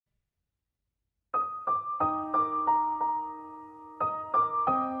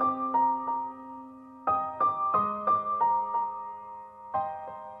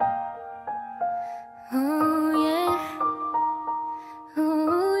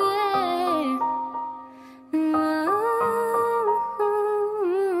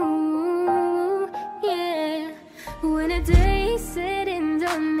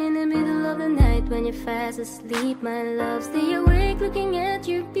fast asleep, my love. Stay awake looking at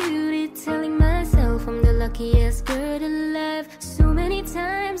your beauty, telling myself I'm the luckiest girl alive. So many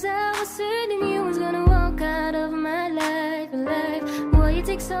times I was certain you was gonna walk out of my life. Why you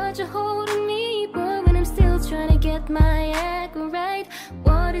take such a hold on me, boy, when I'm still trying to get my act right?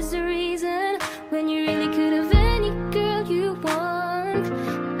 What is the reason when you really could have any girl you want?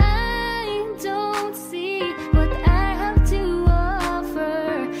 I don't see what I have to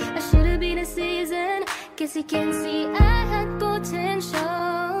offer. I should have been a season. Guess you can see I had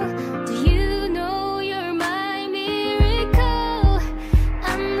potential. Do you know you're my miracle?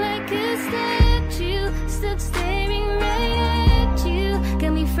 I'm like a statue, stuck staring right at you.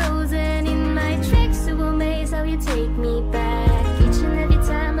 Got me frozen in my tracks, so amazed how you take me back. Each and every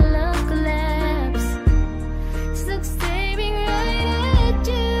time my love collapse, stuck staring right at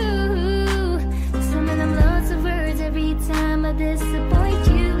you. Summon them lots of words every time I disappoint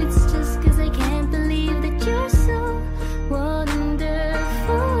you. It's just cause I can't believe that you're so wonderful.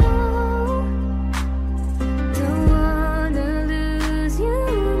 Don't wanna lose you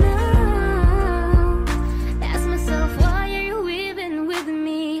now. Ask myself, why are you even with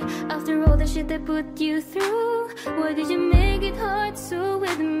me? After all the shit I put you through, why did you make it hard so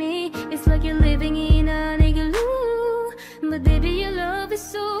with me? It's like you're living in an igloo. But baby, your love is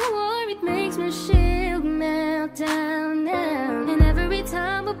so warm, it makes my shield melt down now. And every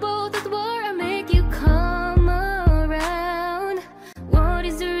time we're both at war, I make you come around. What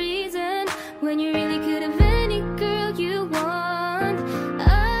is the reason when you really could have any girl you want?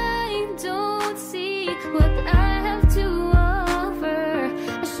 I don't see what I have to offer.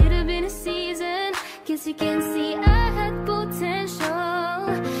 I should have been a season. Guess you can see I had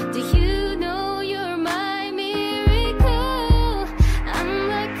potential. Do you know you're my miracle? I'm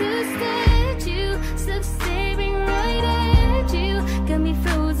like a statue, stuck staring right at you. Got me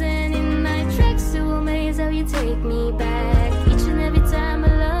frozen in my tracks, so amazed how you take me back. Each and every time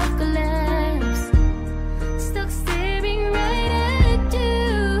my love collapse, stuck staring right at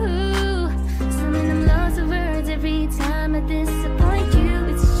you. Summon them lots of words every time I disappoint you.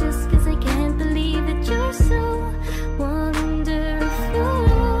 It's just cause I can't believe that you're so wonderful.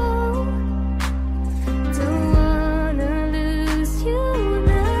 Don't wanna lose you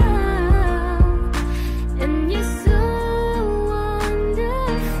now. And you're so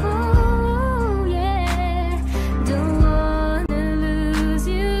wonderful, yeah. Don't wanna lose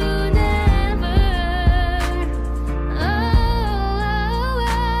you never.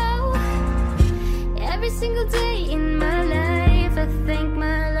 Oh. Every single day in my life, I thank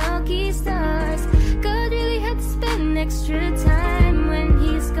my lucky stars. God really had to spend extra time when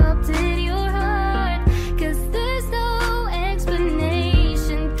he sculpted your heart. Cause there's no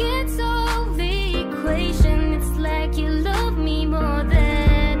explanation, can't solve the equation. It's like you love me more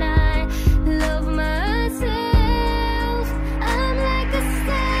than I love myself. I'm like a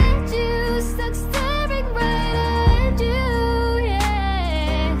statue, stuck staring right at you,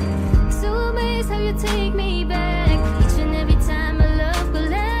 yeah. So amazed how you take me back. Each and every time my love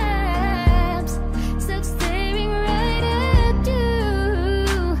collapse, stuck staring right at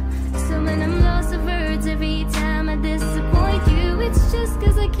you. Summon I'm lost of words every time I disappoint you. It's just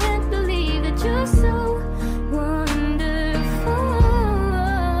cause I can't believe that you're so wonderful.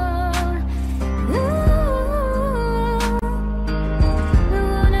 Ooh, don't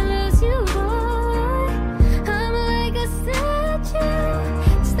wanna lose you, boy. I'm like a statue,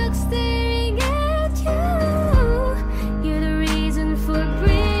 stuck staring at you. You're the reason for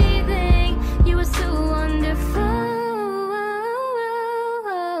breathing. You are so wonderful.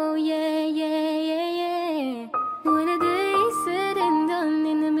 Yeah, yeah, yeah, yeah. When the day is said and done,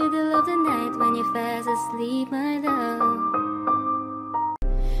 in the middle of the night, when you're fast asleep, my love.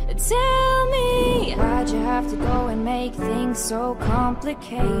 Tell me, why'd you have to go and make things so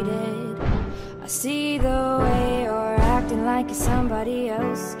complicated? I see the way you're acting like you're somebody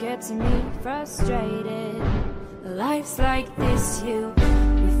else, getting me frustrated. Life's like this, you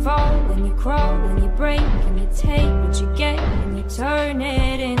fall and you crawl and you break and you take what you get and you turn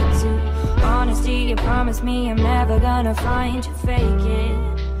it into honesty. You promise me I'm never gonna find you fake it.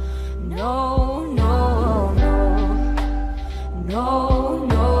 No, no, no, no,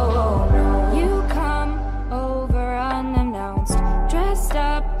 no, no. You come over unannounced, dressed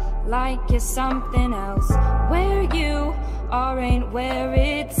up like you're something else. Where you are ain't where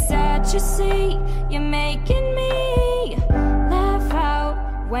it's at. You see, you're making me laugh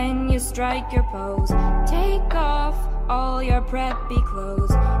out when you strike your pose. Take off all your preppy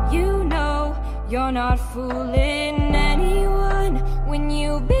clothes. You know you're not fooling anyone when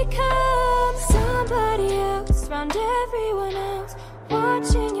you become somebody else, round everyone else,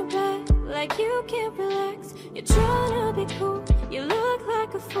 watching your back like you can't You're trying to be cool, you look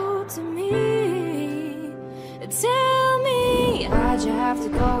like a fool to me. Tell me, why'd you have to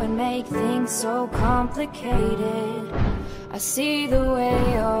go and make things so complicated? I see the way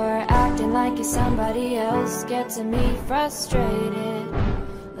you're acting like you're somebody else, getting me frustrated.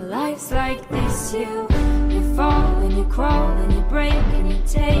 Life's like this, you fall and you crawl and you break and you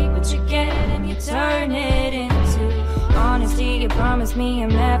take what you get and you turn it into honesty. You promise me I'm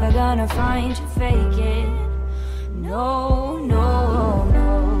never gonna find you fake it. No, no,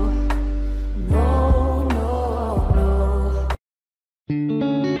 no, no, no, no.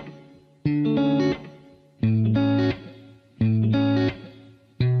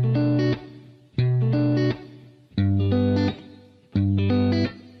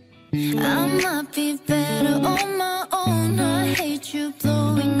 I might be better on my own. I hate you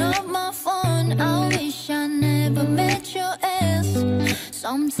blowing up my phone. I wish I never met your ass.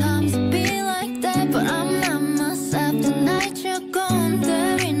 Sometimes it be like that, but I'm not myself the night you're gone.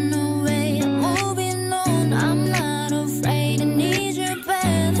 There ain't no way I'm moving on. I'm not afraid, I need your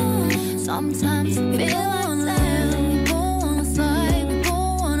bed. Sometimes it be like that. We both wanna slide, we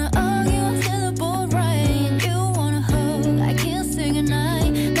both wanna argue until the boat rain. You wanna hug, I can't say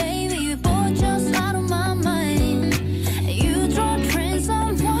goodnight. Baby, you both just out of my mind. You draw trends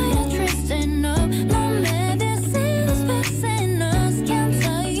on why I twisting up. No medicine is fixing us. Can't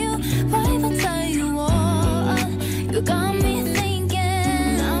tell you why, but tell you what. You got me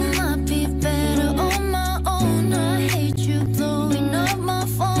thinking I might be better on my own. I hate you blowing up my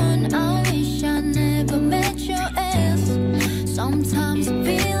phone. I wish I never met your ass. Sometimes it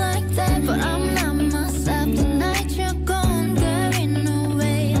be like that, but I'm not myself the night you're gone. There ain't no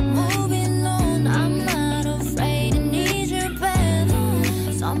way I'm moving on. I'm not afraid, I need your bed.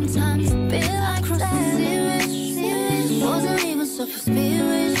 Sometimes it be like that. Wasn't even supposed to be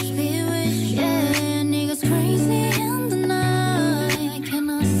rich, yeah. Niggas crazy in the night. I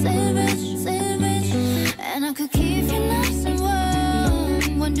cannot say rich, and I could keep you nice and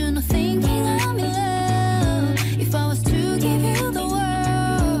warm. When you're not thinking I'm in love. If I was to give you the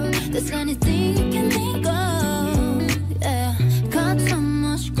world, there's anything you can think of, yeah. Got so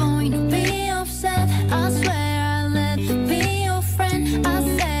much going to be upset. I swear I'll let you be your friend. I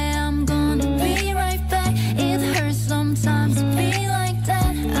say I'm gonna be right back. It hurts sometimes to be like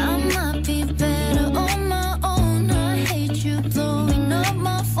that. I might be better on my own. I hate you blowing up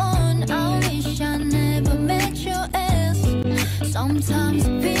my phone. I wish I never met your ass. Sometimes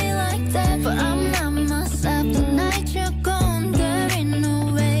it be like that, but I'm not myself the night you're gone. There ain't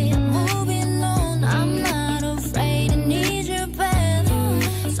no way I'm moving on. I'm not afraid, I need your bed.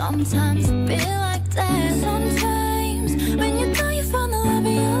 Sometimes it be like that. Sometimes when you thought you found the love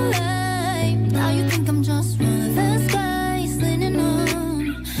of your life, now you think I'm just one of those guys leaning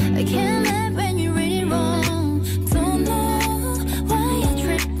on. I can't let when you read it wrong. Don't know why I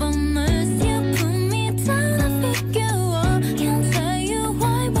trip on us. You put me down, I figure out. Can't tell you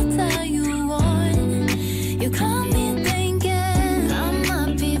why, but tell you what. You got me thinking I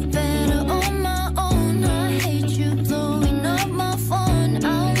might be better on my own. I hate you blowing up my phone.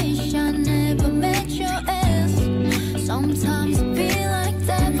 I wish I never met your ass. Sometimes it be like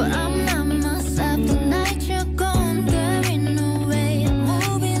that, but I'm not myself the night you're gone. There ain't no way I'm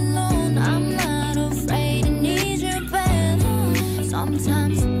moving on. I'm not afraid, I need your bed.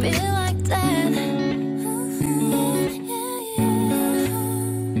 Sometimes it be like that.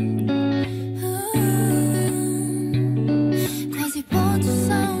 Cause you both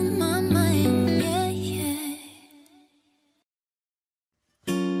just on my mind, yeah, yeah.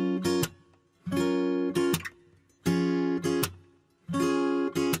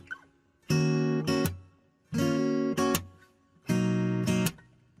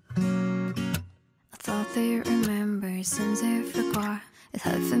 I thought that you remembered since I forgot. It's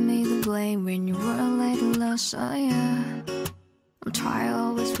hard for me to blame when you were a little lost, oh yeah. I'm tired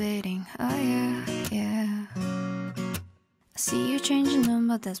always waiting, oh yeah, yeah. I see you changing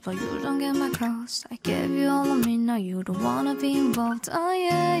number, that's why you don't get my calls. I gave you all of me, now you don't wanna be involved, oh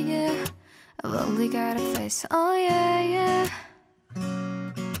yeah, yeah. I've only got a face, oh yeah, yeah.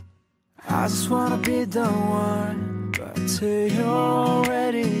 I just wanna be the one, but till you're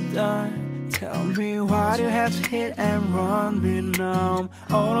already done. Tell me why do you have to hit and run me now?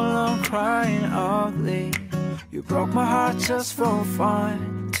 I'm all alone crying ugly. You broke my heart just for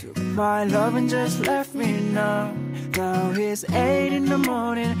fun. Took my love and just left me numb. Now it's 8 in the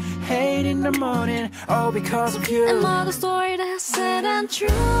morning, 8 in the morning, all because of you. Another story that's sad and true.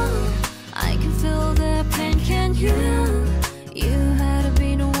 I can feel the pain, can you? You had to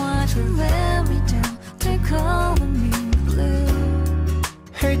be the one to let me down, to color me blue.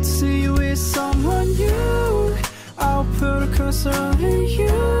 Hate to see you with someone new. cause only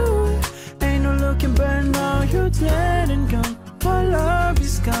you. Ain't no looking back now, you're dead and gone. My love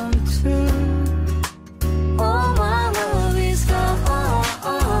is gone too. Oh, my love is gone.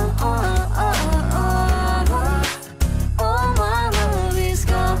 Oh, my love is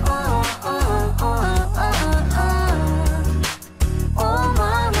gone. Oh,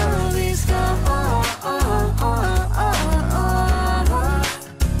 my love is gone.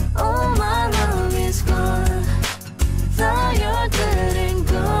 Oh, my love is gone. Now you're dead and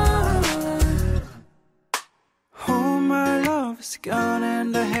gone. Oh, my love is gone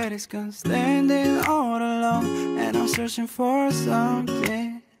and the head is gone. Standing all alone and I'm searching for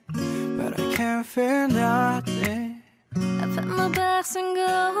something, but I can't feel nothing. I've had my backs and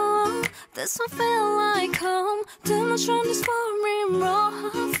go. This one feel like home. Too much on this foreign wrong.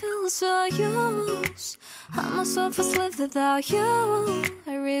 I feel so used. How myself has lived without you.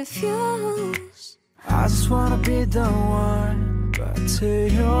 I refuse. I just wanna be the one, but till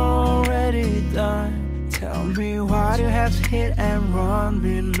you're already done. Tell me why do you have to hit and run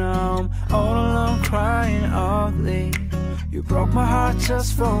me now? I'm all alone crying ugly. You broke my heart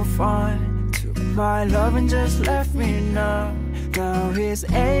just for fun. Took my love and just left me numb. Now it's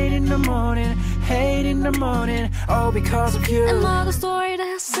 8 in the morning, 8 in the morning, all because of you. Another story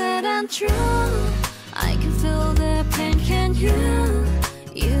that's sad and true. I can feel the pain, can you?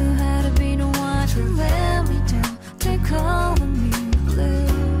 You had to be the one to let me down, to cover me blue.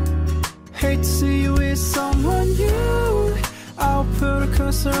 Hate to see you with someone new. I'll put a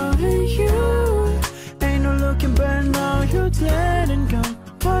curse on you. Ain't no looking back now, you're dead and gone.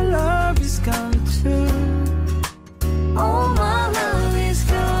 My love is gone too. Oh, my love is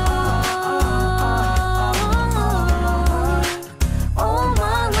gone. Oh,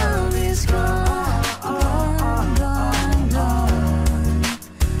 my love is gone. Gone, gone, gone.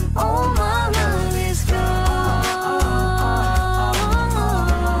 Oh, my love is gone.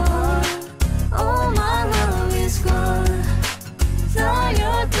 Oh, my love is gone. Now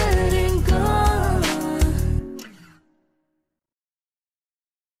you're dead and gone.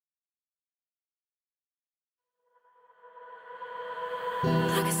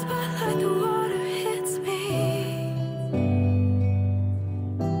 Like a spotlight, the water hits me.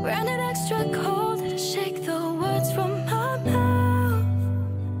 Running extra cold to shake the words from my mouth.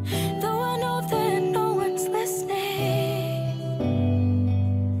 Though I know that no one's listening,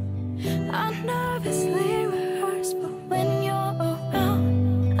 I nervously rehearse, but when you're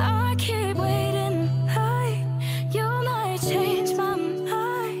around, I keep waiting like you might change my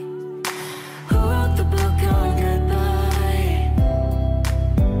mind. Who wrote the book on goodbye?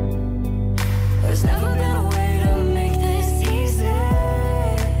 There's never been a way to make this easy.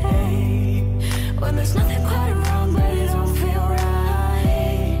 When there's nothing quite wrong, but it don't feel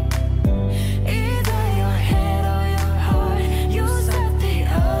right. Either your head or your heart, you set the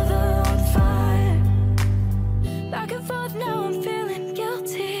other on fire. Back and forth, now I'm feeling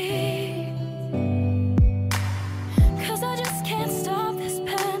guilty, 'cause I just can't stop this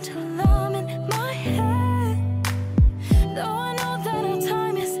pendulum in my head. Though I know that our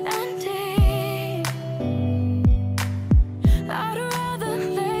time is ending, I'd rather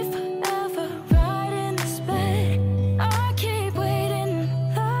lay forever right in this bed. I keep waiting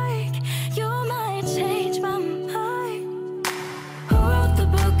like you might change my mind. Who wrote the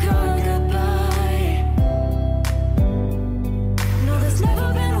book on goodbye? No, there's never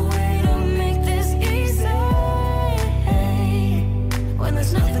been a way to make this easy. When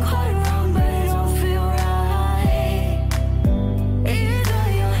there's nothing quite wrong, but it don't feel right. Either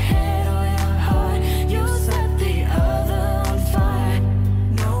your head or your heart, you set the other on fire.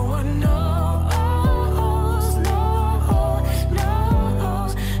 No one knows, knows,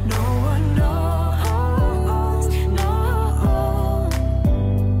 knows. No one knows, knows.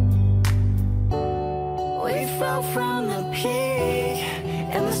 We fell from the peak,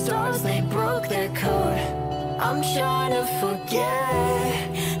 and the stars, they broke their code. I'm trying to forget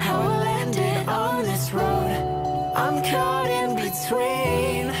how I landed on this road. I'm caught in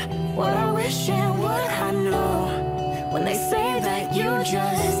between what I wish and what I know. When they say that you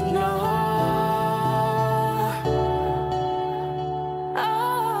just know.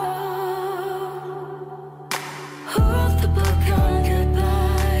 Oh. Who wrote the book on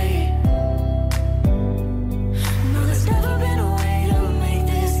goodbye? No, there's never been a way to make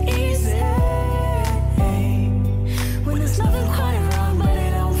this easy. When there's nothing quite wrong, but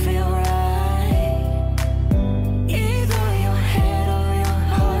it don't feel right. Either your head or your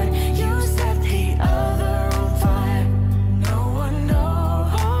heart, you set the other on fire. No one knows.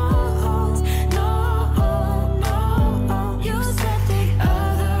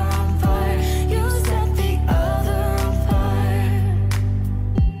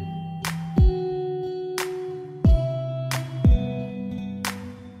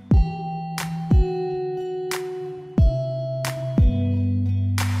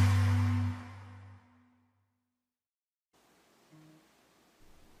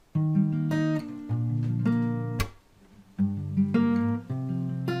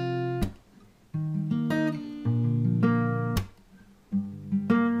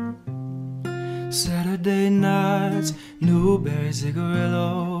 blueberry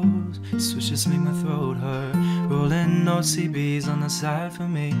cigarillos, swishes make my throat hurt. Rolling OCBs on the side for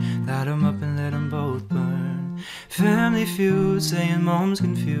me, light 'em up and let 'em both burn. Family feud, saying mom's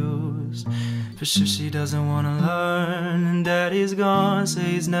confused, for sure she doesn't wanna learn. And daddy's gone, say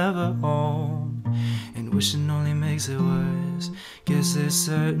he's never home, and wishing only makes it worse. Guess there's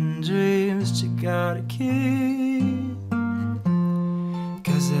certain dreams that you gotta keep,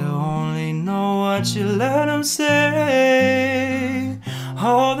 'cause they'll only know what you let them say.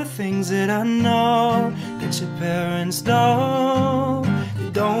 All the things that I know that your parents don't, they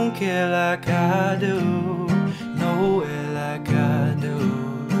don't care like I do, nowhere like I do.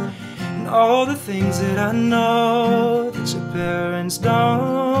 And all the things that I know that your parents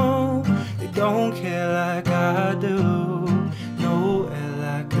don't, they don't care like I do, nowhere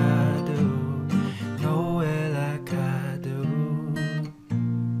like I do, nowhere like I do,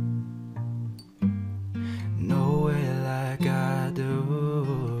 nowhere like I do.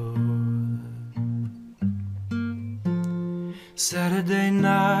 Saturday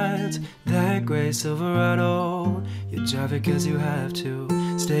night, that gray Silverado, you drive it 'cause you have to.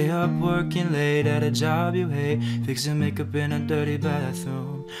 Stay up working late at a job you hate, fixing makeup in a dirty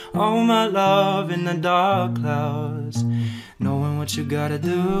bathroom. Oh my love, in the dark clouds, knowing what you gotta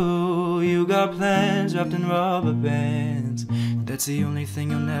do. You got plans wrapped in rubber bands, that's the only thing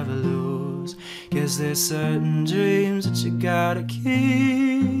you'll never lose. Guess there's certain dreams that you gotta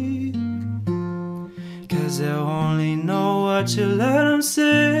keep, 'cause they'll only know what you let them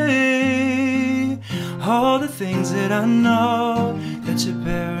say. All the things that I know that your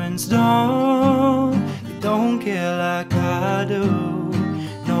parents don't, they don't care like I do,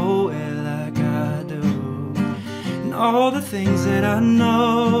 nowhere like I do. And all the things that I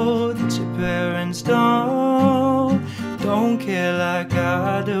know that your parents don't care like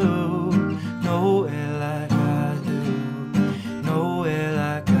I do, nowhere like I do, nowhere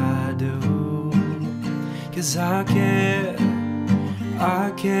like I do. 'Cause I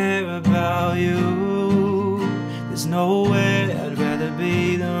care about you. There's nowhere I'd rather be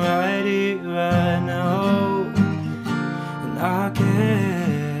than right here, right now. And I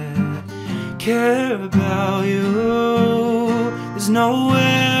care about you. There's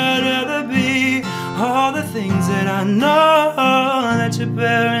nowhere I'd rather be. All the things that I know that your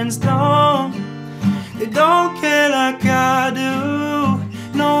parents don't, they don't care like I do,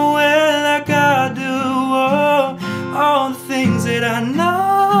 nowhere like I do. Oh, all the things that I know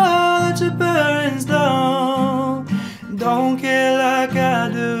that your parents don't care like I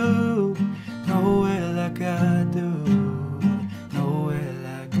do, nowhere like I do, nowhere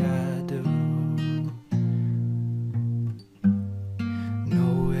like I do,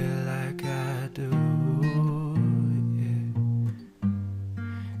 nowhere like I do, yeah.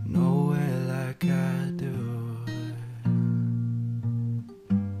 Nowhere like I do,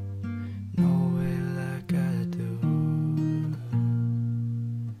 nowhere like I do.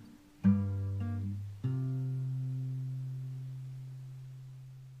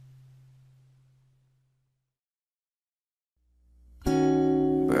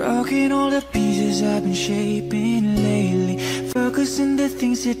 Broken all the pieces I've been shaping lately, focusing the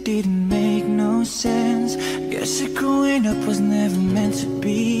things that didn't make no sense. Guess that growing up was never meant to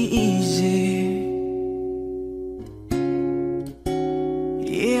be easy.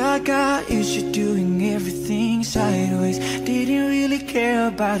 Yeah, I got used to doing everything sideways, didn't really care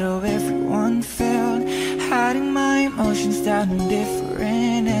about how everyone felt, hiding my emotions down in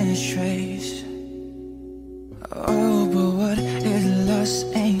different ashtrays. Oh, but what is lost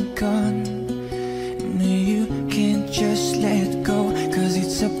ain't gone. No, you can't just let go, 'cause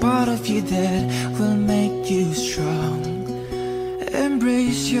it's a part of you that will make you strong.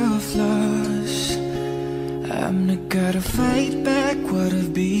 Embrace your flaws. I'm not gonna fight back what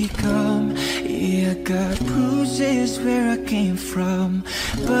I've become. Yeah, I got bruises where I came from,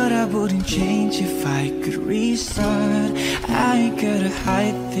 but I wouldn't change if I could restart. I ain't gotta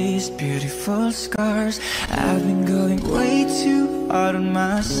hide these beautiful scars. I've been going way too hard on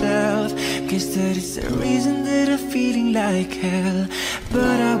myself. Guess that is the reason that I'm feeling like hell,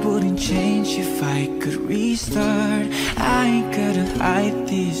 but I wouldn't change if I could restart. I ain't gotta hide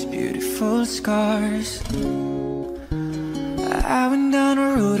these beautiful scars. I went down a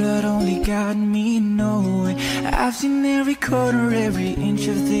road that only got me nowhere. I've seen every corner, every inch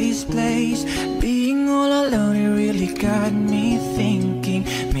of this place. Being all alone, it really got me thinking,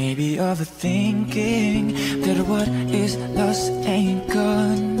 maybe overthinking, that what is lost ain't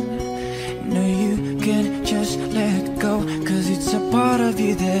gone. No, you can't just let go, 'cause it's a part of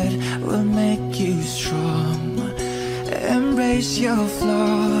you that will make you strong. Embrace your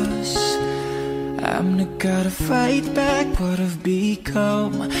flaws. I'm not gonna fight back what I've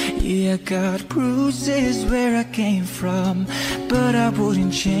become. Yeah, I got bruises where I came from, but I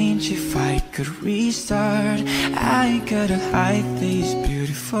wouldn't change if I could restart. I ain't gotta hide these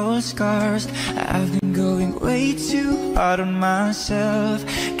beautiful scars. I've been going way too hard on myself.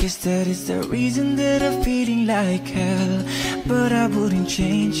 Guess that is the reason that I'm feeling like hell. But I wouldn't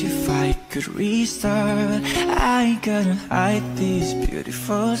change if I could restart. I ain't gonna hide these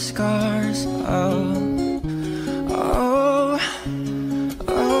beautiful scars. Oh, oh,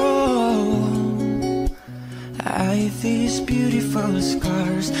 oh, hide these beautiful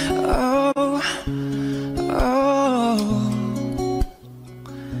scars. Oh, oh,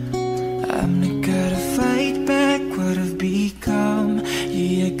 I'm not gonna fight back what I've become.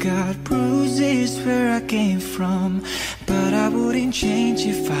 Yeah, I got bruises where I came from, but I wouldn't change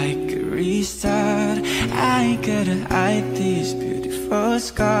if I could restart. I ain't gotta hide these beautiful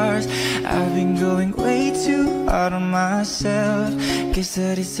scars. I've been going way too hard on myself. Guess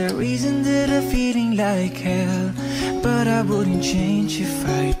that is the reason that I'm feeling like hell. But I wouldn't change if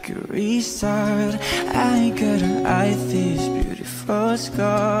I could restart. I ain't gotta hide these beautiful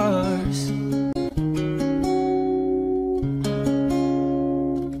scars.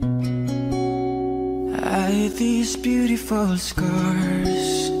 Hide these beautiful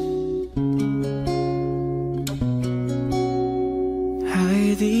scars.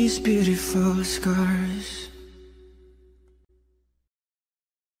 Hide these beautiful scars.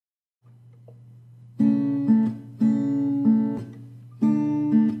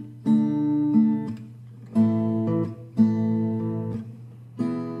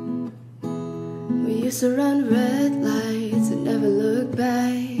 We used to run red lights and never look back.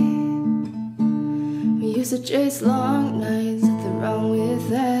 We used to chase long nights, nothing wrong with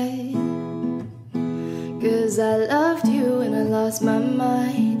that. 'Cause I loved you and I lost my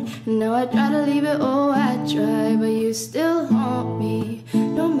mind. And now I try to leave it, oh I try, but you still haunt me,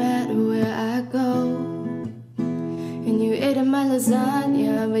 no matter where I go. And you ate up my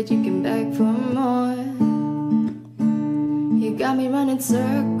lasagna, but you came back for more. You got me running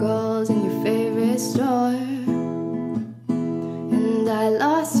circles in your favorite store. And I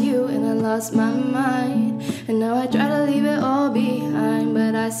lost you and I lost my mind. And now I try to leave it all behind,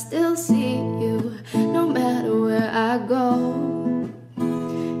 but I still see you no matter where I go.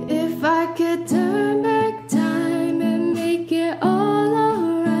 If I could turn back time and make it all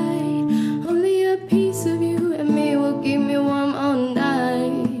alright, only a piece of you and me will keep me warm all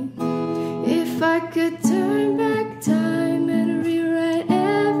night. If I could turn back time and rewrite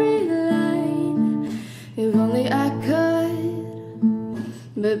every line, if only I could,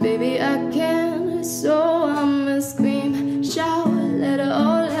 but baby I can't. So I'ma scream, shout, let it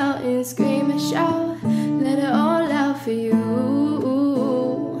all out and scream and shout, let it all out for you,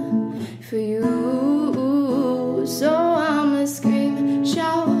 for you. So I'ma scream,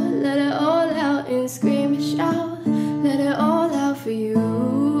 shout, let it all out and scream and shout, let it all out for you,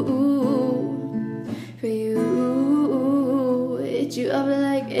 for you. Hit you up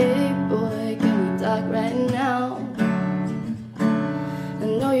like, hey boy, can we talk right now? I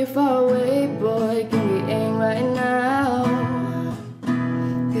know you're far away, boy, can we aim right now?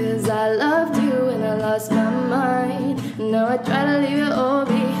 'Cause I loved you and I lost my mind. Now I try to leave it all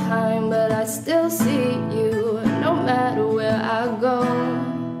behind, but I still see you no matter where I go.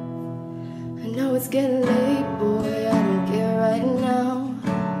 I know it's getting late, boy, I don't care right now.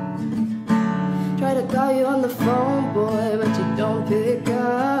 Try to call you on the phone, boy, but you don't pick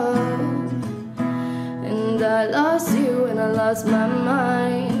up. And I lost you and I lost my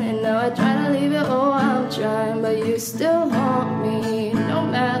mind. And now I try to leave it, oh I'm trying, but you still haunt me no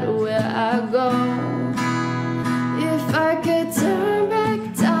matter where I go. If I could turn back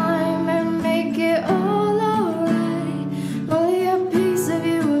time and make it all alright, only a piece of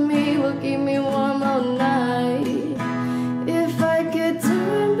you and me will keep me warm all night. If I could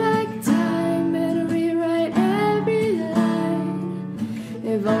turn back time and rewrite every line,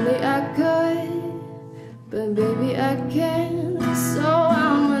 if only I could, but baby I can't. So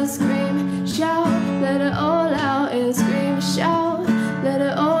I'ma scream, shout, let it all out and scream.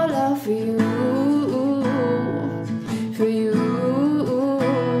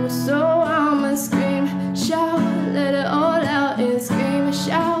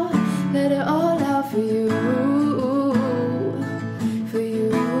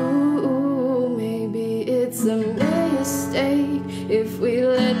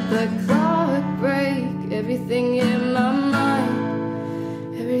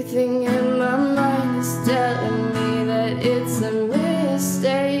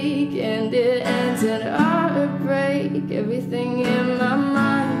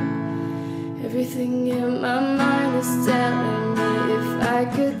 Something in my mind is telling me if I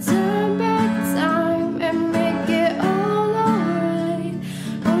could turn back time and make it all alright,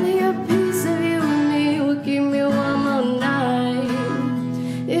 only a piece of you and me would keep me one more night.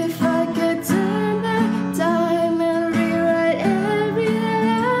 If I could turn back time and rewrite every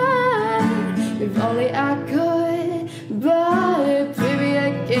line, if only I could, but baby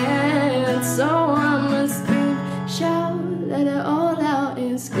I can't. So I'ma scream, shout, let it all out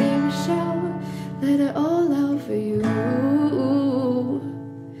and scream, shout, let it all out for you,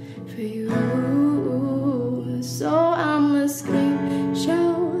 for you. So I'ma scream,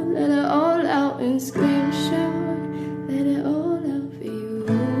 shout, let it all out and scream, shout, let it all out for you,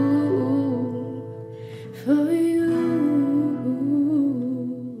 for you.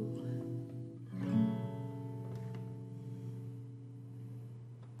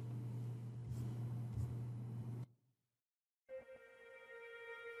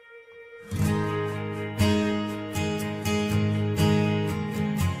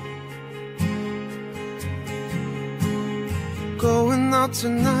 Going out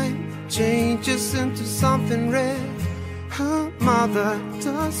tonight changes into something red. Her mother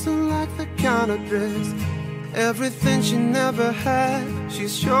doesn't like the kind of dress. Everything she never had,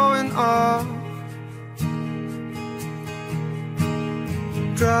 she's showing off.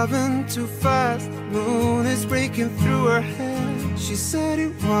 Driving too fast, moon is breaking through her hair. She said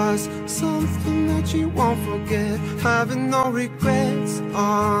it was something that she won't forget. Having no regrets,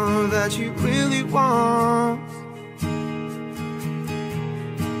 all that she really wants.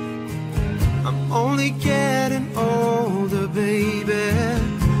 I'm only getting older, baby,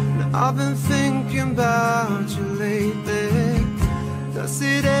 and I've been thinking about you lately. Does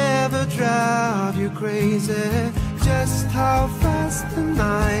it ever drive you crazy? Just how fast the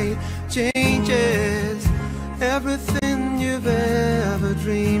night changes. Everything you've ever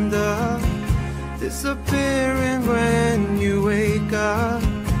dreamed of disappearing when you wake up.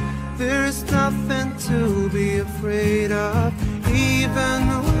 There is nothing to be afraid of. Even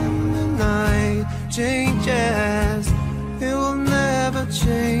when the night changes, it will never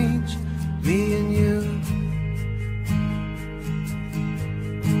change me and you.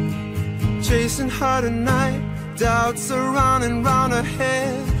 Chasing her tonight, doubts are running round her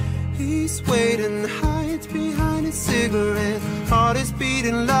head. He's waiting, hides behind his cigarette. Heart is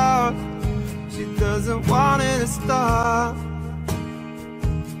beating loud, she doesn't want it to stop.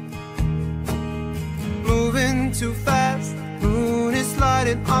 Moving too fast, moon is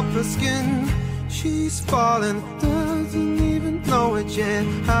lighting up her skin. She's falling, doesn't even know it yet.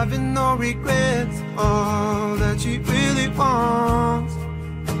 Having no regrets, all that she really wants.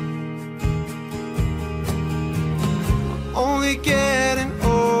 Only getting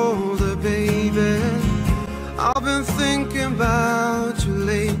older, baby. I've been thinking about you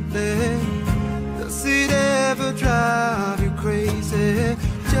lately. Does it ever drive you crazy?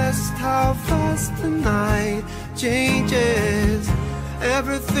 Just how fast the night changes.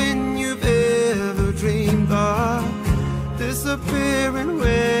 Everything you've ever dreamed of disappearing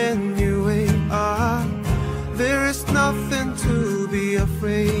when you wake up. There is nothing to be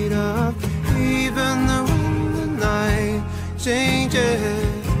afraid of. Even when the night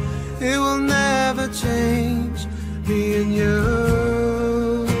changes, it will never change me and you.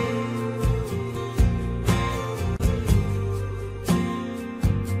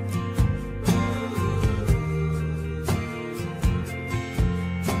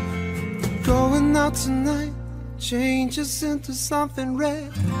 Going out tonight changes into something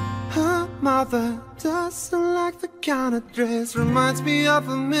red. Her mother doesn't like the kind of dress. Reminds me of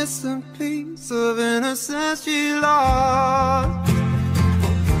a missing piece of innocence she lost.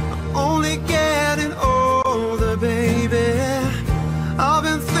 I'm only getting older, baby. I've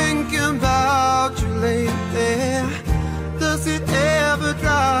been thinking about you lately. Does it ever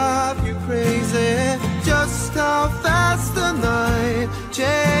drive you crazy? Just how fast the night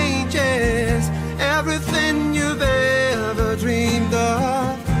changes. Everything you've ever dreamed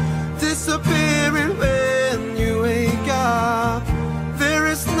of disappearing when you wake up. There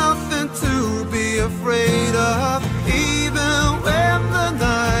is nothing to be afraid of. Even when the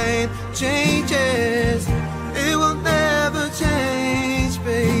night changes,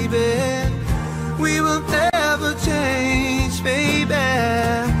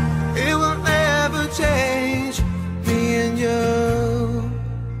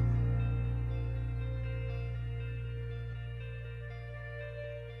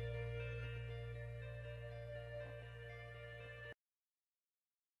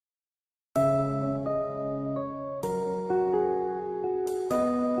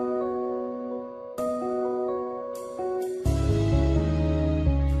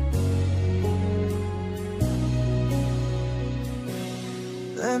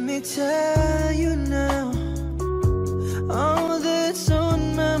 me tell you now all that's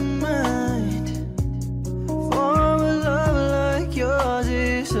on my mind. For a love like yours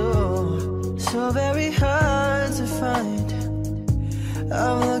is so very hard to find.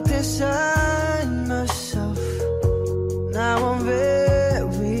 I've looked inside myself, now I'm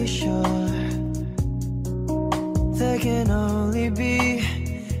very sure there can only be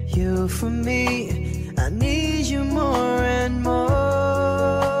you for me. I need you more and more.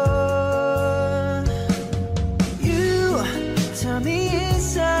 You turned me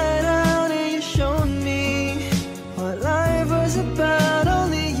inside out and you showed me what life was about.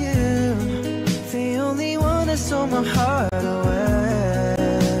 Only you, the only one that stole my heart away.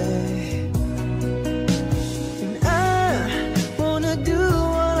 And I wanna do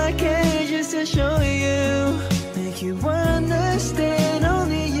all I can just to show you, make you understand.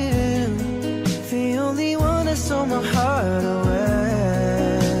 Only you, the only one that stole my heart away.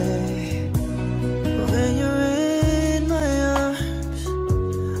 When you're in my arms,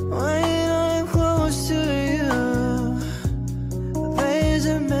 when I'm close to you, there's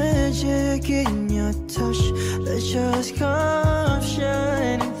a magic in your touch that just comes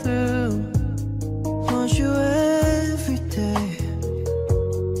shining through. Want you every day,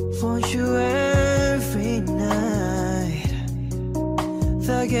 want you every night.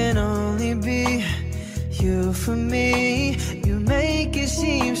 There can only be you for me. You make it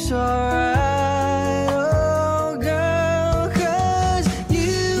seem so right, oh girl, 'cause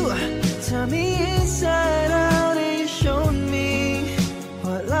you turned me inside out and you showed me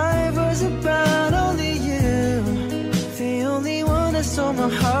what life was about. Only you, the only one that stole my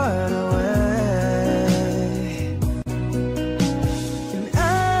heart away. And I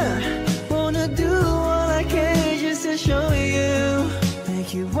wanna do all I can just to show you, make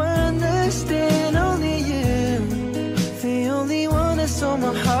you understand. Only you, the only one that stole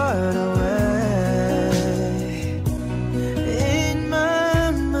my heart away. In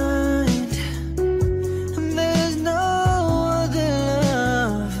my mind, there's no other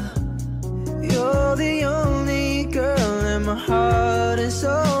love. You're the only girl in my heart and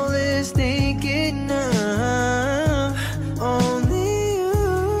soul is thinking of. Only you,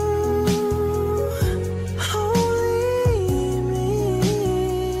 only me.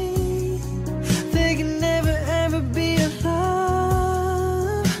 There can never ever be a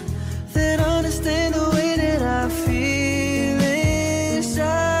love that understands the way that I feel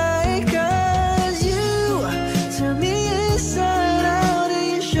inside. 'Cause you turned me inside out and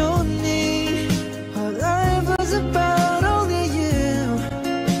you showed me what life was about. Only you,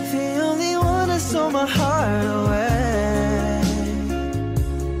 the only one that stole my heart away.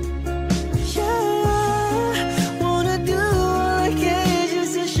 Yeah, wanna do all I can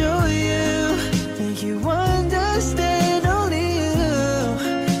just to show you, make you understand. Only you,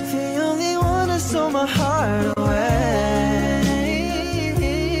 the only one that stole my heart away.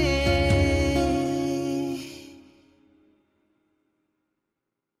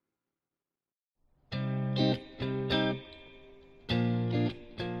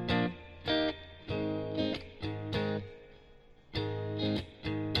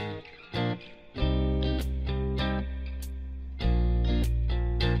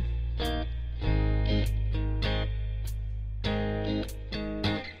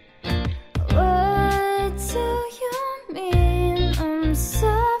 What do you mean? I'm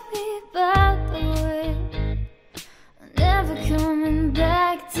sorry about the way I'm never coming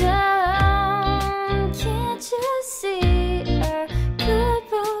back down. Can't you see I could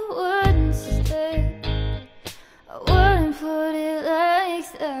but wouldn't stay? I wouldn't put it like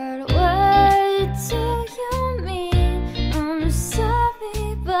that. What do you mean? I'm sorry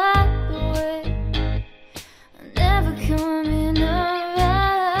about the way I'm never coming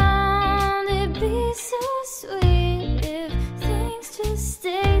around. It'd be so sweet if things just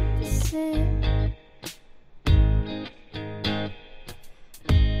stayed the same.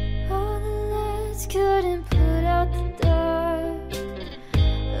 All the lights couldn't put out the dark,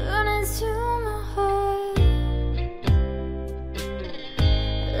 running through my heart.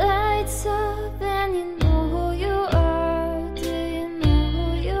 Lights up and you know who you are. Do you know who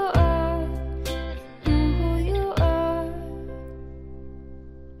you are? You know who you are.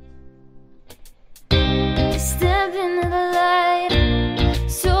 Step into the light,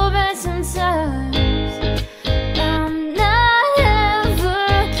 so bad sometimes. I'm not ever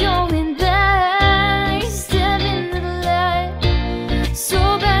going back. Step into the light, so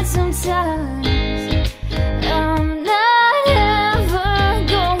bad sometimes. I'm not ever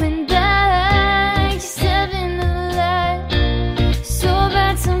going back. Step into the light, so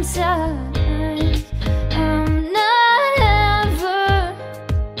bad sometimes. I'm not ever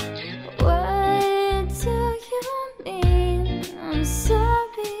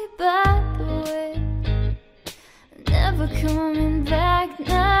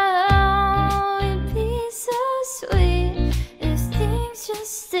things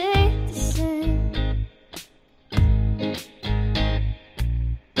just stay the same.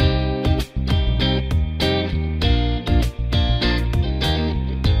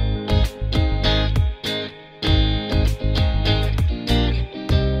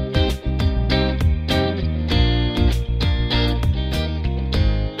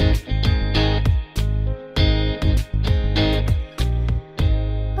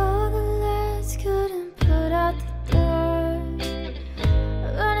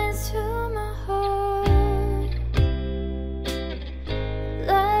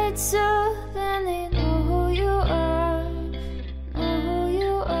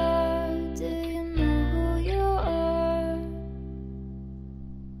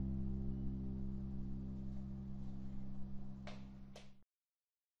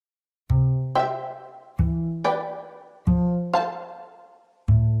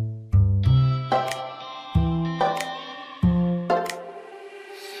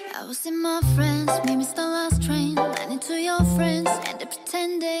 I was in my friends, we missed the last train. Ran into your friends and they're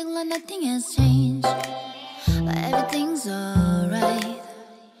pretending like nothing has changed, like everything's alright.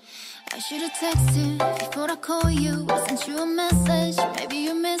 I should've texted before I call you, I sent you a message. Maybe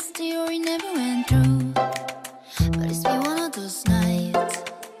you missed it or it never went through, but it's been one of those nights.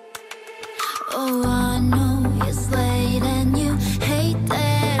 Oh, I know it's late and you hate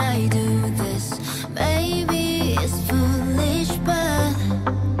that I do this. Maybe it's foolish, but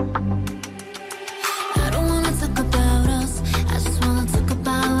I don't wanna talk about us, I just wanna talk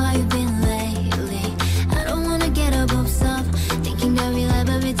about how you've been lately. I don't wanna get above stuff, thinking that we'll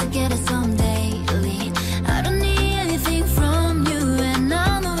ever be together someday. I don't need anything from you, and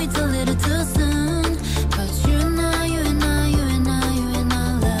I know it's a little too soon, but you and I, you and I, you and I, you and I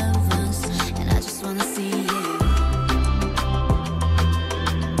love us, and I just wanna see you.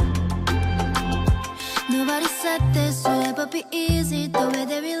 Nobody said this would ever be easy, the way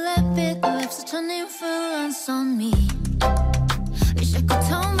that we left it, you have such an influence on me. Wish I could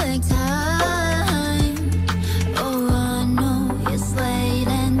turn back time. Oh, I know it's late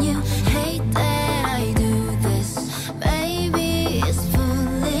and you hate that I do this. Maybe it's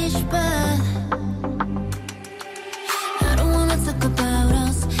foolish, but I don't wanna talk about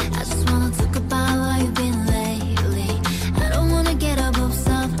us, I just wanna talk about how you've been lately. I don't wanna get above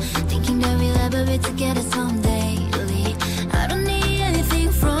stuff, thinking that we'll ever be together someday. I don't need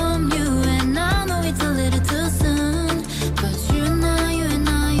anything from you, and I know it's a little too soon, but you and I, you and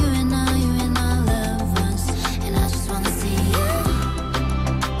I, you and I, you and I love us, and I just wanna see you.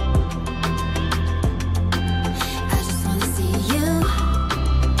 I just wanna see you.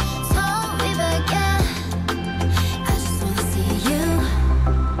 Don't be back, yeah. I just wanna see you,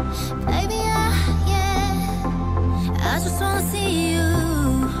 baby, yeah. I just wanna see you,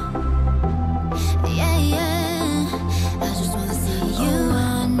 yeah, yeah. I just wanna see you. Oh, I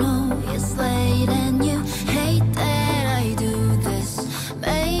know it's late and you hate that I do this.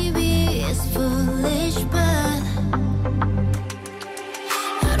 Maybe it's foolish, but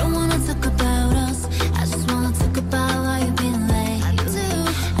I don't wanna talk about us, I just wanna talk about how you've been lately.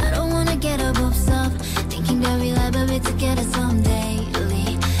 I don't wanna get above stuff, thinking that we'll ever be together someday.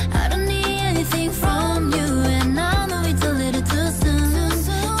 I don't need anything from you, and I know it's a little too soon.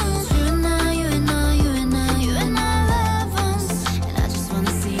 You and I, you and I, you and I, you and I love us, and I just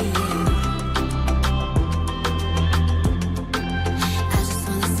wanna see you. I just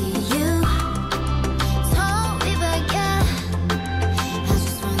wanna see you. Don't be back, yeah. I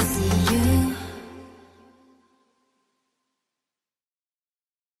just wanna see you.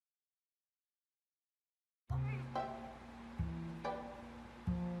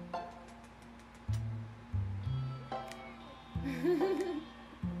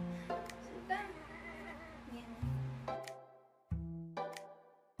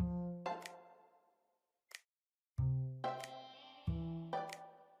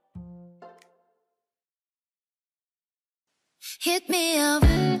 Hit me up,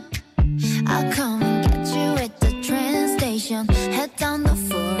 I'll come and get you at the train station. Head down the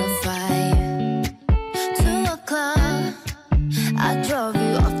 405, 2 o'clock. I drove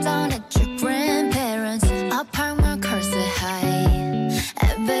you off down at your grandparents'. I'll park my car, say hi,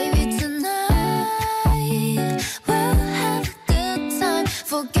 and baby tonight we'll have a good time.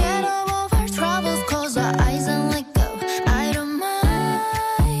 Forget all of our troubles, close our eyes and let go. I don't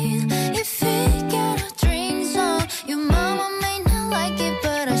mind if we get our drinks on. Your mama may not like it,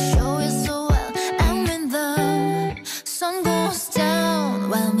 but I show it so well. And when the sun goes down,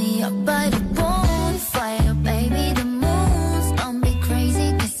 well me up by the bonfire, baby, the moon's don't be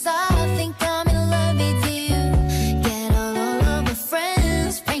crazy, 'cause I think I'm in love with you. Get all of our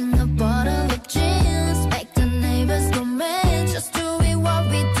friends, bring a bottle of gin, make the neighbors go mad, just do it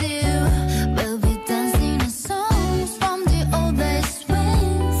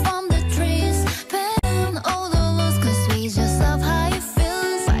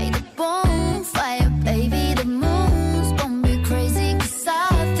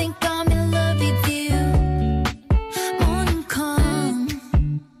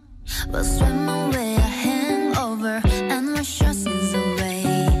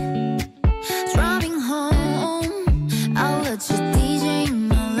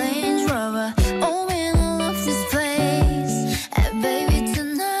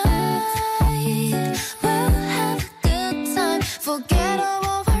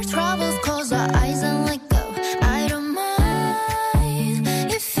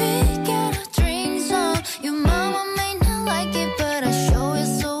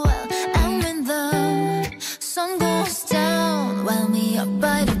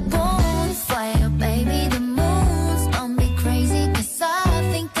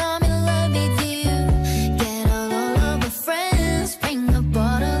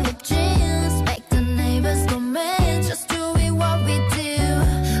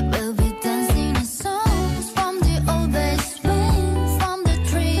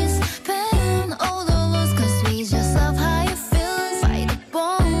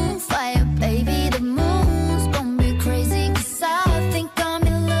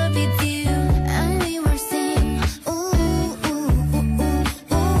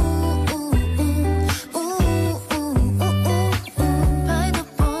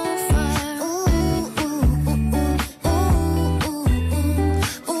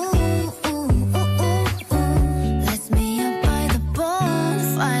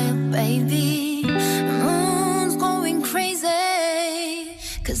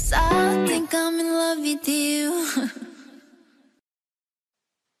I think I'm in love with you.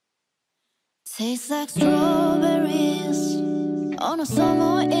 Tastes like strawberries on a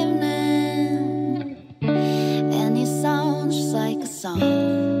summer evening, and it sounds just like a song.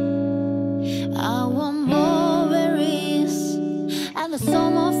 I want more berries and the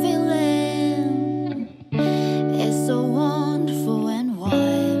summer feeling. It's so wonderful and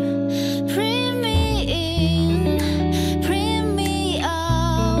warm. Bring me in, bring me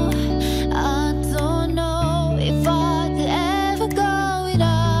out. I don't know if I could ever go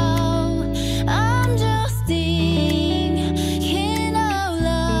without. I'm just thinking out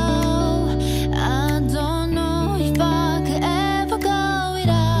loud. I don't know if I could ever go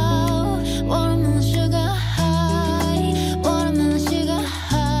without. Watermelon sugar high, watermelon sugar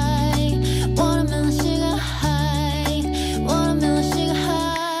high, watermelon sugar high, watermelon sugar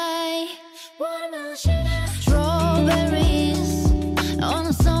high, watermelon sugar. Strawberries on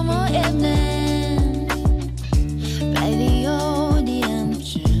a summer evening, baby, you're the end of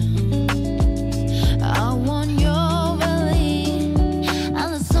June. I want your belly and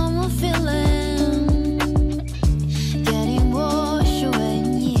the summer feeling, getting washed away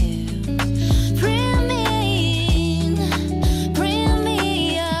in you. Bring me in, bring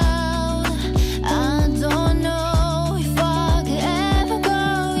me out. I don't know if I could ever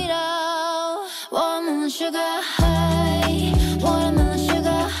go without. Watermelon sugar high, watermelon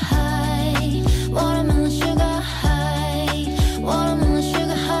sugar high, watermelon sugar high, watermelon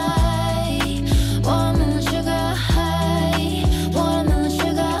sugar high, watermelon sugar high, watermelon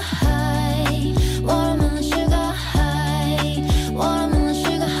sugar high, watermelon sugar high, watermelon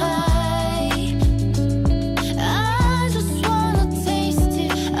sugar high. I just wanna taste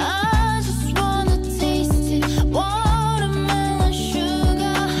it, I just wanna taste it. Watermelon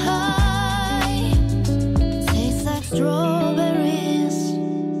sugar high. Tastes like strawberries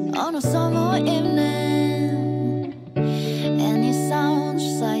on a summer evening, and it sounds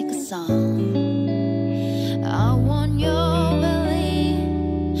just like a song. I want your belly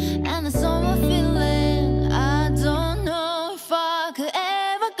and the summer feeling. I don't know if I could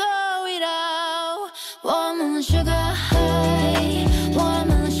ever go without. Watermelon sugar high,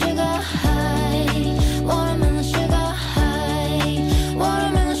 watermelon sugar high, watermelon sugar high,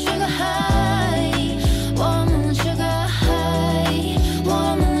 watermelon sugar high, watermelon sugar high,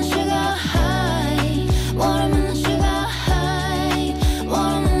 watermelon sugar high, watermelon sugar high,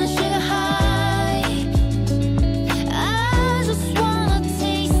 watermelon sugar high. I just wanna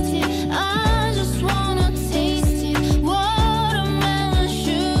taste it, I just wanna taste it. Watermelon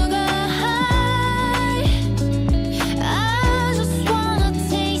sugar high. I just wanna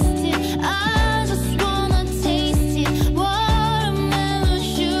taste it, I just wanna taste it. Watermelon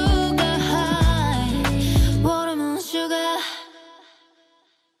sugar high, watermelon sugar.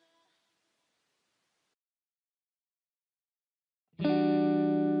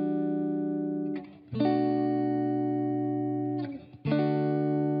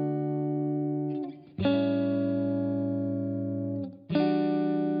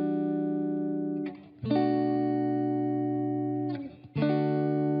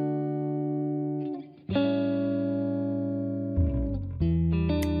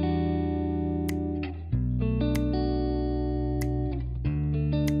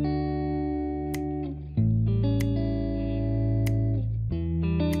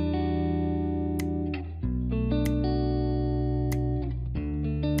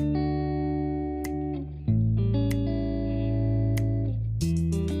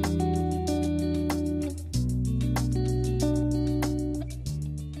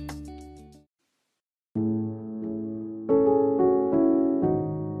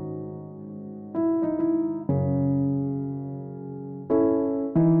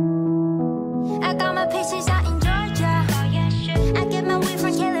 I got my pieces out in Georgia. I get my weed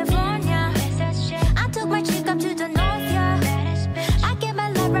from California. I took my chick up to the north, yeah. I get my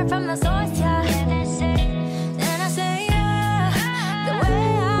love right from the source, yeah. And I say, yeah, the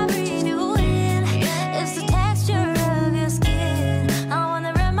way I breathe you in is the texture of your skin. I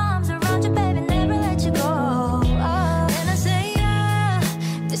wanna wrap my arms around you, baby, never let you go. And I say, yeah,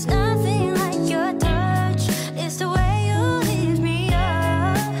 there's nothing like your touch. It's the way you lift me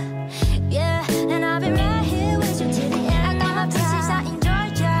up, yeah. And I've been right here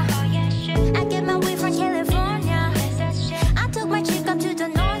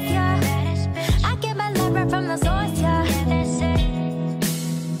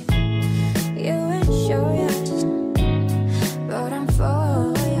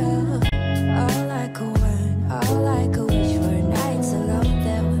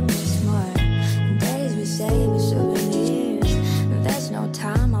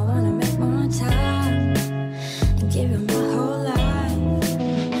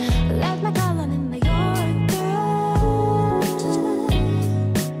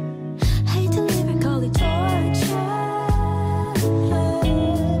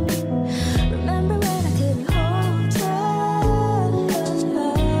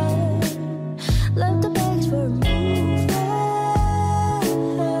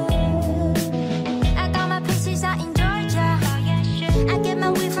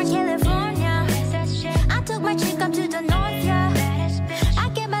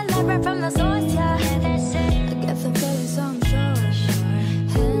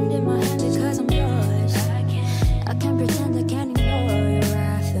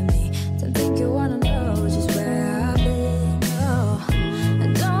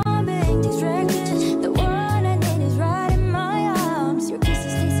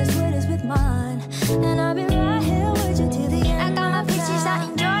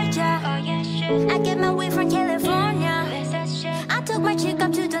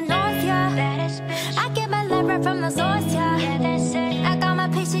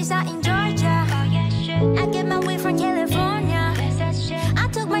pieces out in Georgia. I get my weed from California. I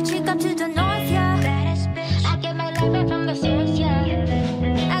took my chick up to the north, yeah. I get my life right from the source,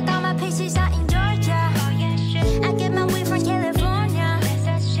 yeah. I got my pieces out in Georgia. I get my weed from California.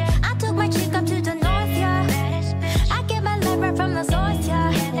 I took my chick up to the north, yeah. I get my life right from the source,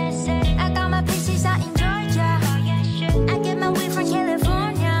 yeah. I got my pieces out in Georgia. I get my weed from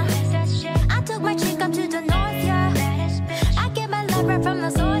California. I took my chick up to the north, yeah. I get my life right from the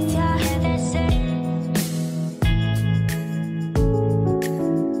source, yeah.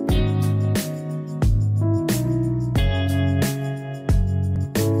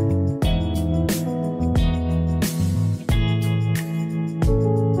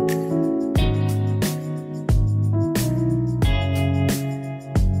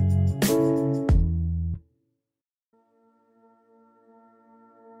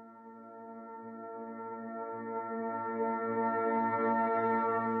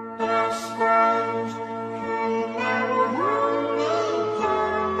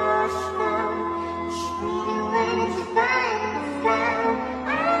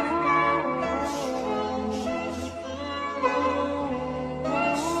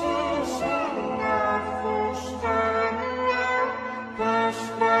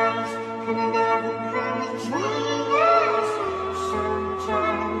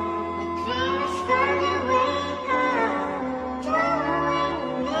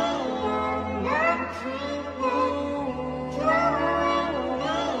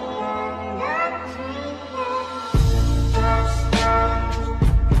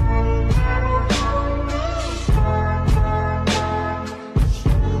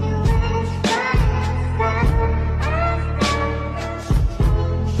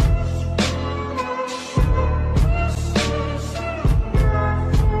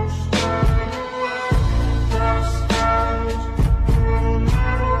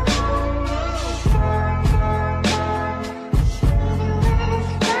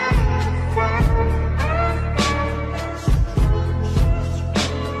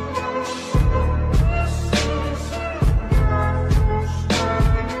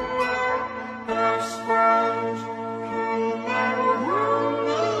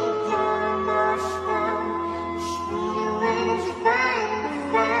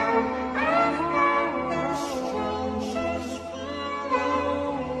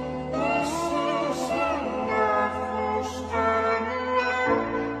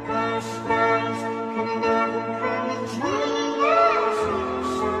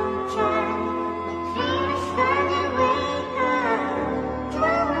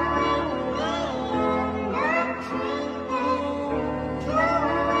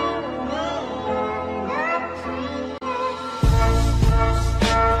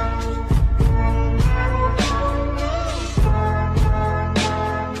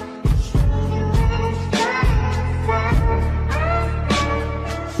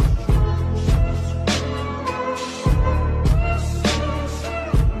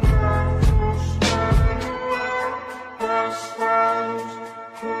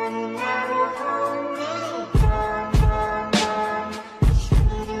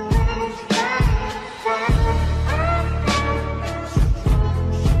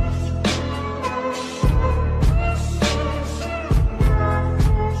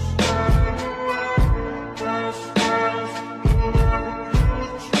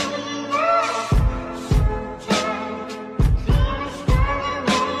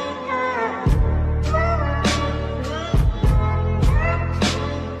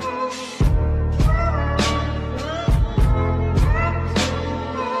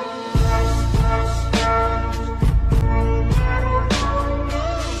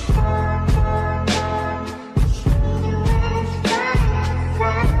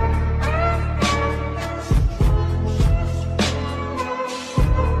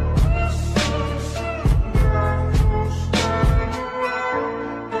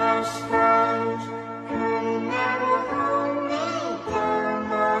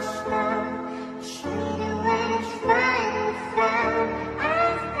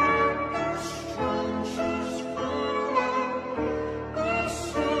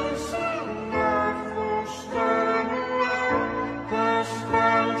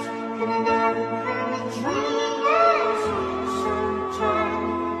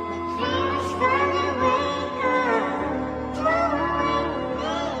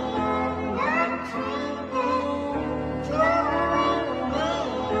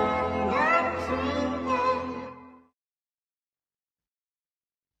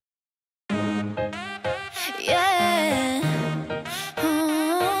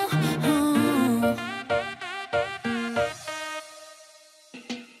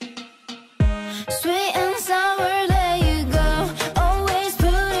 Sweet and sour, there you go. Always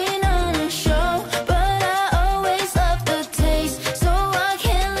putting on a show, but I always love the taste, so I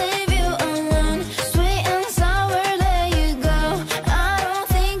can't leave you alone. Sweet and sour, there you go. I don't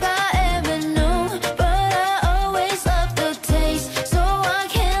think I ever knew, but I always love the taste, so I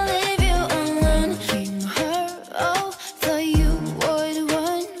can't leave you alone. Came her, oh, thought you were the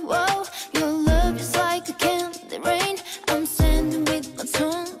one. Whoa, your love is like a candy rain. I'm standing with my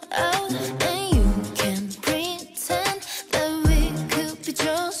tongue out, and you can pretend that we could be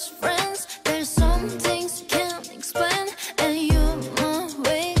just friends. There's some things you can't explain, and you're my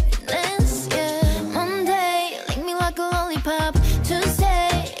weakness, yeah. Monday, lick me like a lollipop.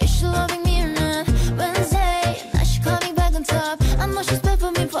 Tuesday, is she loving me or not? Wednesday, now she climbing back on top. I know she's bad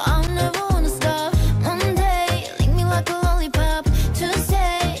for me, but I'll never wanna stop. Monday, lick me like a lollipop.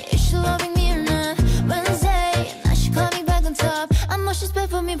 Tuesday, is she loving me or not? Wednesday, now she climbing back on top. I know she's bad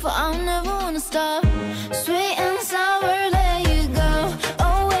for me, but I'll never wanna stop. Sweet and sour, there you go.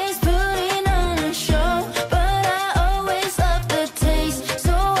 Always putting on a show, but I always love the taste,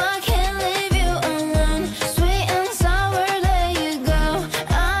 so I can't leave you alone. Sweet and sour, there you go.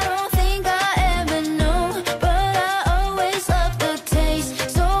 I don't think I ever knew, but I always love the taste,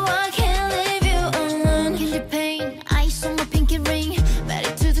 so I can't leave you alone. Candy paint, ice on my pinky ring.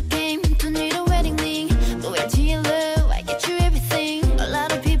 Married to the game, don't need a wedding ring. Loyal to your love, I get you everything. A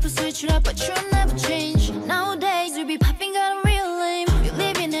lot of people switch it up, but you'll never change. Nowadays, you be popping out a real lame. You're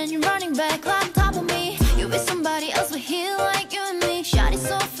leaving and you're running back like on top of me. You with somebody else, but here like you and me. Shawty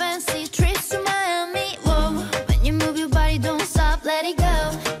so fancy, trips to Miami. Whoa, when you move your body, don't stop, let it go.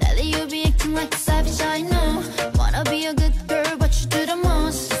 Lately you be acting like a savage, I know. Wanna be a good girl, but you do the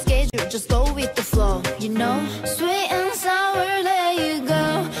most. Schedule, just go with the flow, you know. Sweet and sour, there you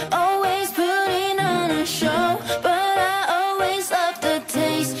go. Always putting on a show, but I always love the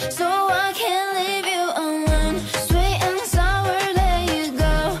taste, so I can't leave you alone. Sweet and sour, there you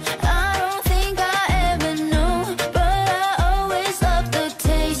go. I don't think I ever knew, but I always love the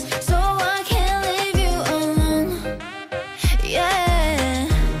taste, so I can't leave you alone. Yeah.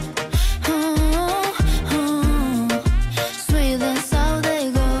 Sweet and sour,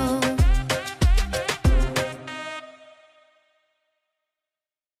 they go.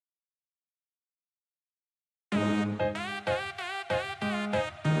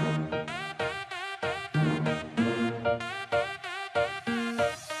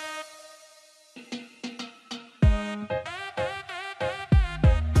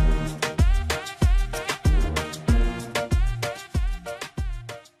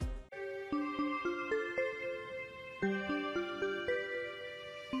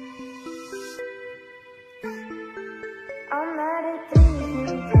 I'm mad at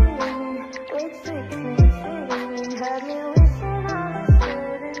these with sweetness, had me wishing on a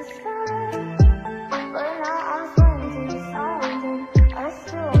certain star. But now I'm 20-something, I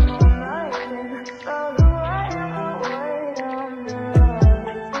still know nothing of who I am or what I'm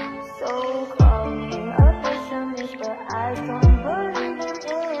not. So call me a pessimist, but I don't believe in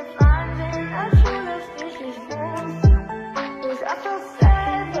it. Finding a true love suspicious things, 'cause I feel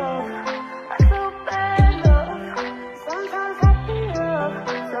sad love, I feel bad love. Sometimes happy love,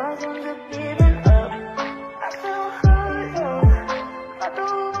 sometimes a beating up. I feel hurt love, I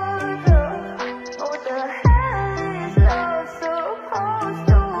don't want love. But what the hell is love supposed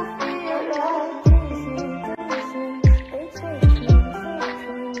to feel like? They take me,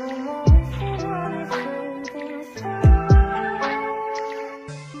 no more sitting on these things inside.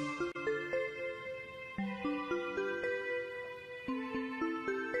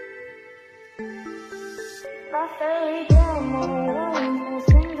 My fairy drama runs no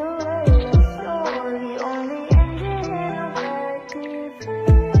Cinderella story, only ended in a bad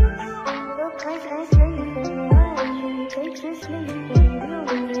defense. The prince ain't sleeping when he takes his sleeping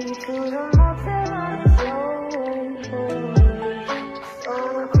beauty to the motel on his own way. So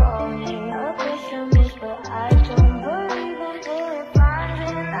call me a pessimist, but I don't believe in it.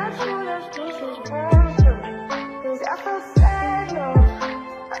 Finding a true love species comes through, 'cause I feel sad love,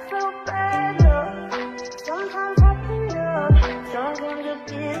 I feel bad love. Sometimes happy love, sometimes a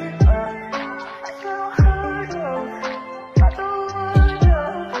beat up. I feel hurt love, I don't want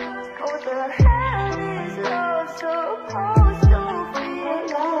love. What the hell is love supposed to feel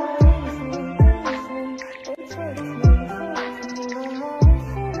like?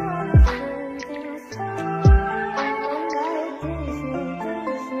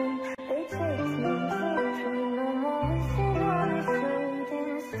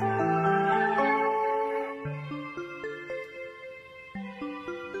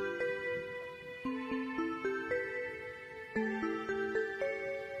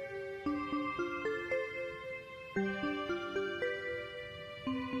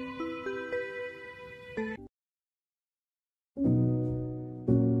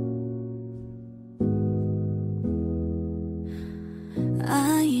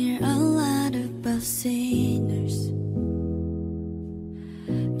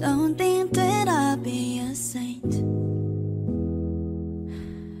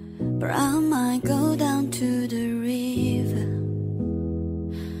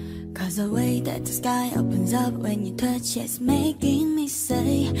 'Cause the way that the sky opens up when you touch it's making me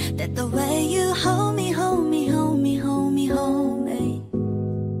say that the way you hold me, hold me, hold me, hold me, hold me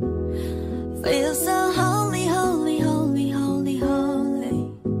feels so holy, holy, holy, holy, holy.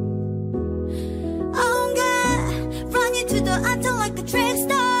 Oh God, run you to the altar like a trick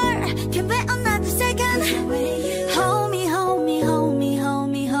star. Can't wait another second. Hold me, hold me, hold me, hold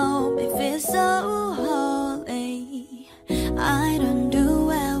me, hold me, feels so holy. I don't do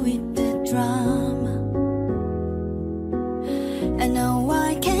well with the drama, and no,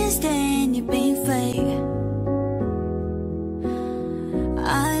 I can't stand you being fake.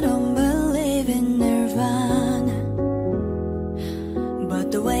 I don't believe in Nirvana,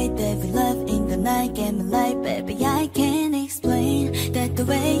 but the way that we love in the night gave me life, baby. I can't explain that the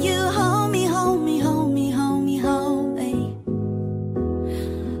way you hold me, hold me, hold me, hold me, hold me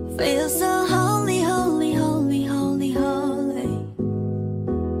feels so holy, holy, holy, holy, holy.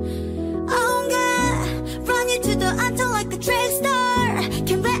 Oh God, run you to the altar like a trick star.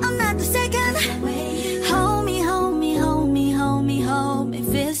 Can't wait another second. Hold me, hold me, hold me, hold me, hold me,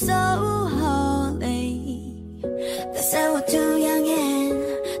 feels so holy. They say we're too young and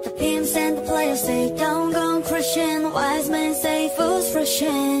the pimps and the players say don't go Christian. Wise men say fools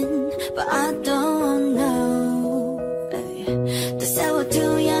rushing, but I don't know. They say we're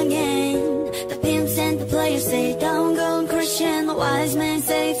too young and the pimps and the players say don't go Christian. Wise men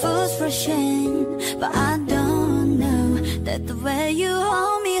say fools rushing, but I don't know that the way you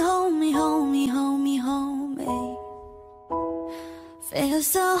hold me, hold me, hold me, hold me, hold me feels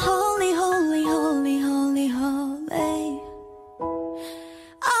so holy, holy, holy, holy, holy.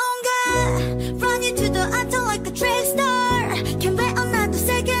 Oh God, run you to the altar like a trick star. Can't wait another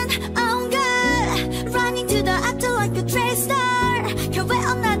second. Oh God, running to the altar like a trick star. Can't wait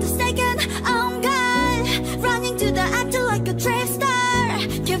another second. Oh God, running to the altar like a trick star.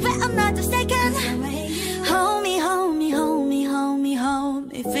 Can't wait another second. Hold me, hold me, hold me, hold me, hold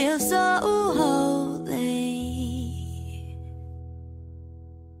me, feel so holy.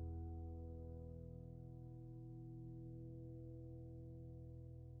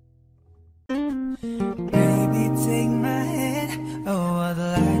 Baby, take my hand. Oh, I'd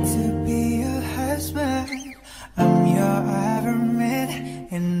like to be your husband. I'm your Iron Man,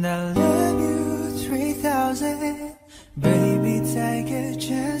 and I love you 3000. Baby, take a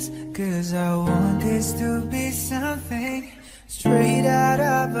chance, 'cause I want this to be something straight out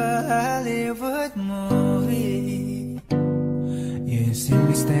of a Hollywood movie. You see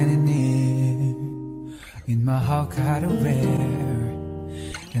me standing here in my hot car wear,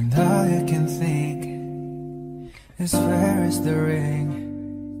 and all you can think is where is the ring?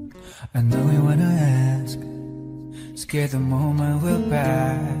 I know you wanna ask, scared the moment will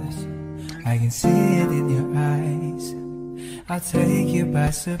pass. I can see it in your eyes, I'll take you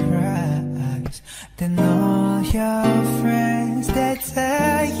by surprise. Then all your friends that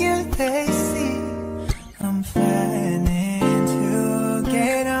tell you they see I'm planning to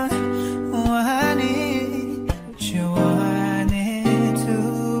get on one knee, but you want it to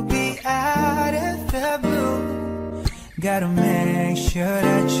be out of the blue. Gotta make sure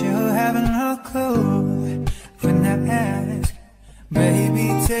that you have no clue when I ask. Baby,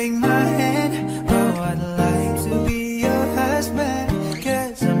 take my hand. Oh, I'd like to be your husband,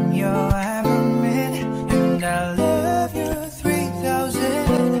 'cause I'm your Iron Man, and I love you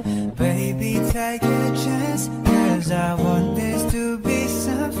 3000. Baby, take a chance, 'cause I want this to be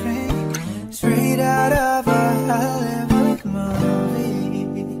something straight out of a Hollywood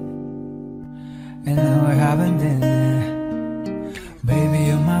movie. And now we're having dinner. Baby,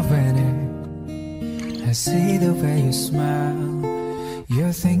 you're my winner. I see the way you smile.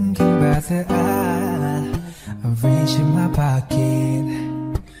 You're thinking about the eye. I'm reaching my pocket,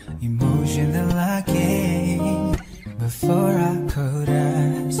 emotional locking. Before I could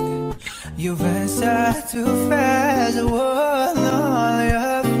ask, you've answered too fast. Oh, all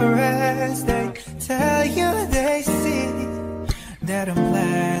your friends, they tell you they see that I'm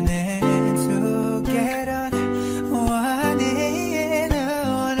planning to get on one knee.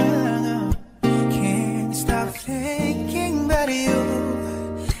 No, can't stop thinking about you.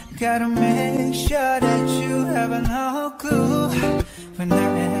 Gotta make sure that you have no clue when I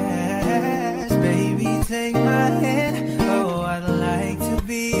ask. Baby, take my hand. Oh, I'd like to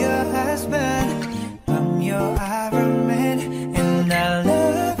be your husband. I'm your Iron Man, and I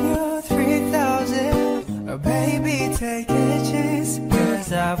love you 3000. Oh, baby, take a chance,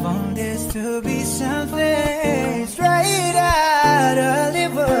 'cause I want this to be something